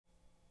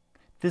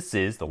This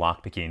is the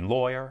Lockpicking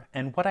Lawyer,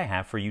 and what I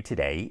have for you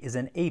today is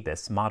an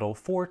ABUS Model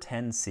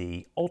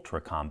 410C Ultra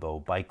Combo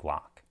bike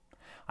lock.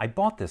 I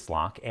bought this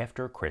lock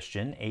after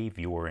Christian, a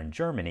viewer in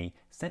Germany,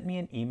 sent me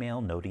an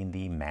email noting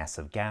the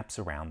massive gaps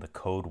around the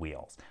code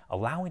wheels,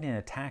 allowing an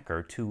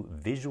attacker to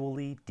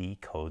visually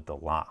decode the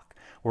lock,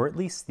 or at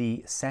least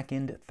the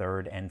second,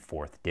 third, and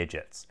fourth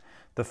digits.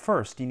 The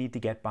first you need to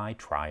get by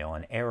trial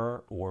and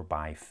error or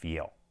by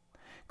feel.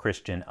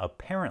 Christian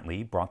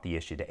apparently brought the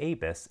issue to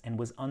ABUS and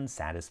was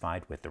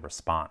unsatisfied with the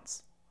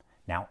response.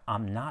 Now,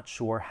 I'm not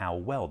sure how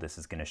well this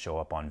is going to show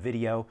up on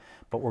video,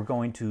 but we're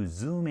going to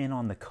zoom in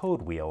on the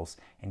code wheels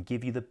and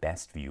give you the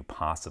best view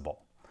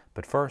possible.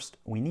 But first,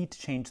 we need to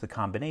change the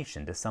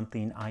combination to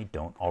something I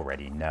don't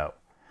already know.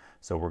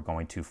 So we're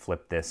going to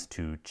flip this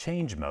to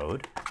change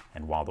mode,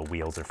 and while the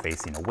wheels are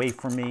facing away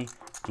from me,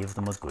 give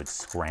them a good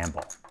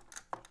scramble.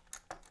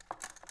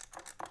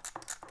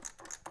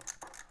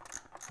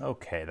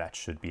 Okay, that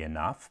should be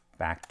enough.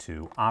 Back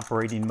to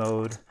operating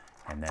mode,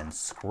 and then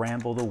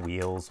scramble the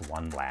wheels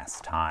one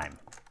last time.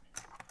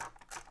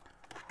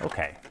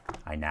 Okay,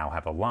 I now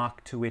have a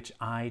lock to which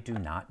I do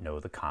not know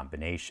the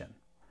combination.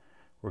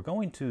 We're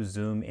going to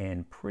zoom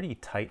in pretty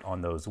tight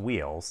on those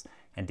wheels,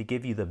 and to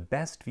give you the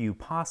best view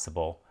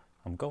possible,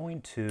 I'm going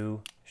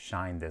to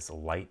shine this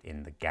light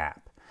in the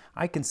gap.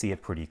 I can see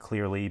it pretty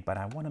clearly, but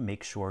I want to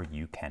make sure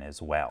you can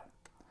as well.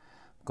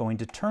 Going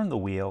to turn the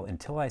wheel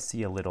until I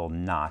see a little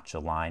notch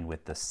align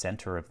with the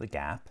center of the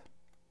gap.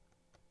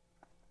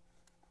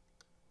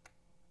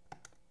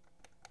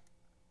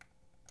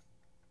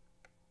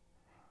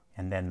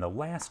 And then the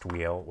last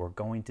wheel we're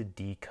going to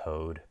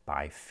decode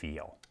by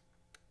feel.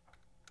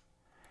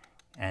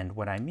 And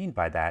what I mean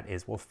by that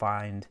is we'll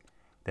find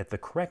that the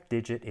correct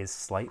digit is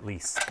slightly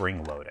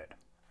spring-loaded.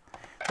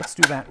 Let's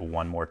do that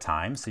one more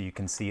time so you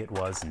can see it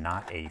was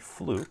not a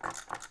fluke.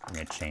 I'm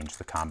going to change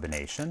the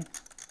combination.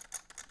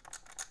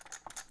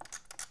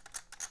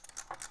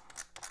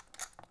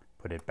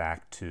 Put it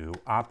back to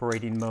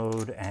operating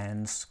mode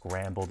and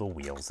scramble the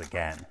wheels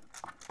again.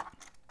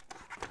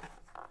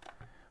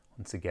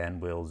 Once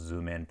again, we'll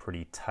zoom in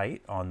pretty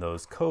tight on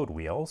those code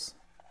wheels.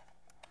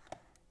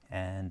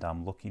 And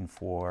I'm looking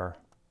for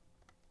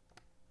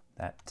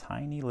that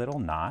tiny little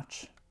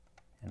notch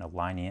and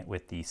aligning it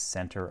with the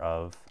center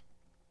of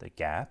the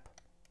gap.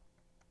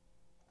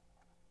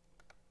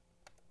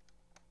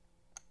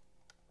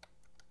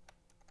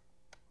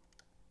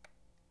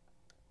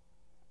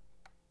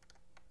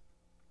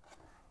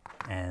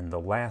 And the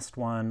last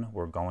one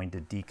we're going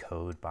to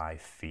decode by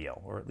feel,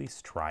 or at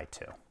least try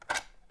to.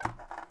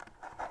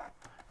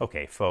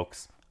 Okay,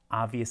 folks,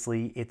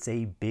 obviously it's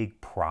a big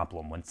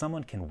problem when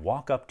someone can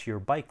walk up to your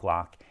bike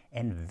lock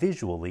and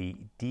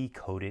visually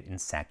decode it in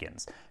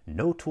seconds.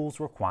 No tools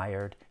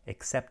required,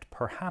 except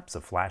perhaps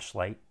a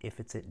flashlight if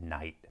it's at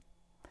night.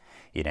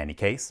 In any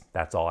case,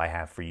 that's all I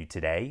have for you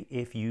today.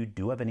 If you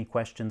do have any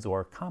questions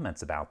or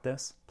comments about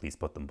this, please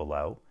put them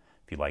below.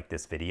 If you like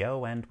this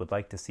video and would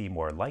like to see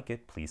more like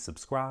it, please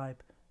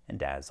subscribe.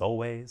 And as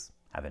always,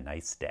 have a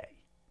nice day.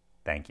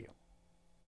 Thank you.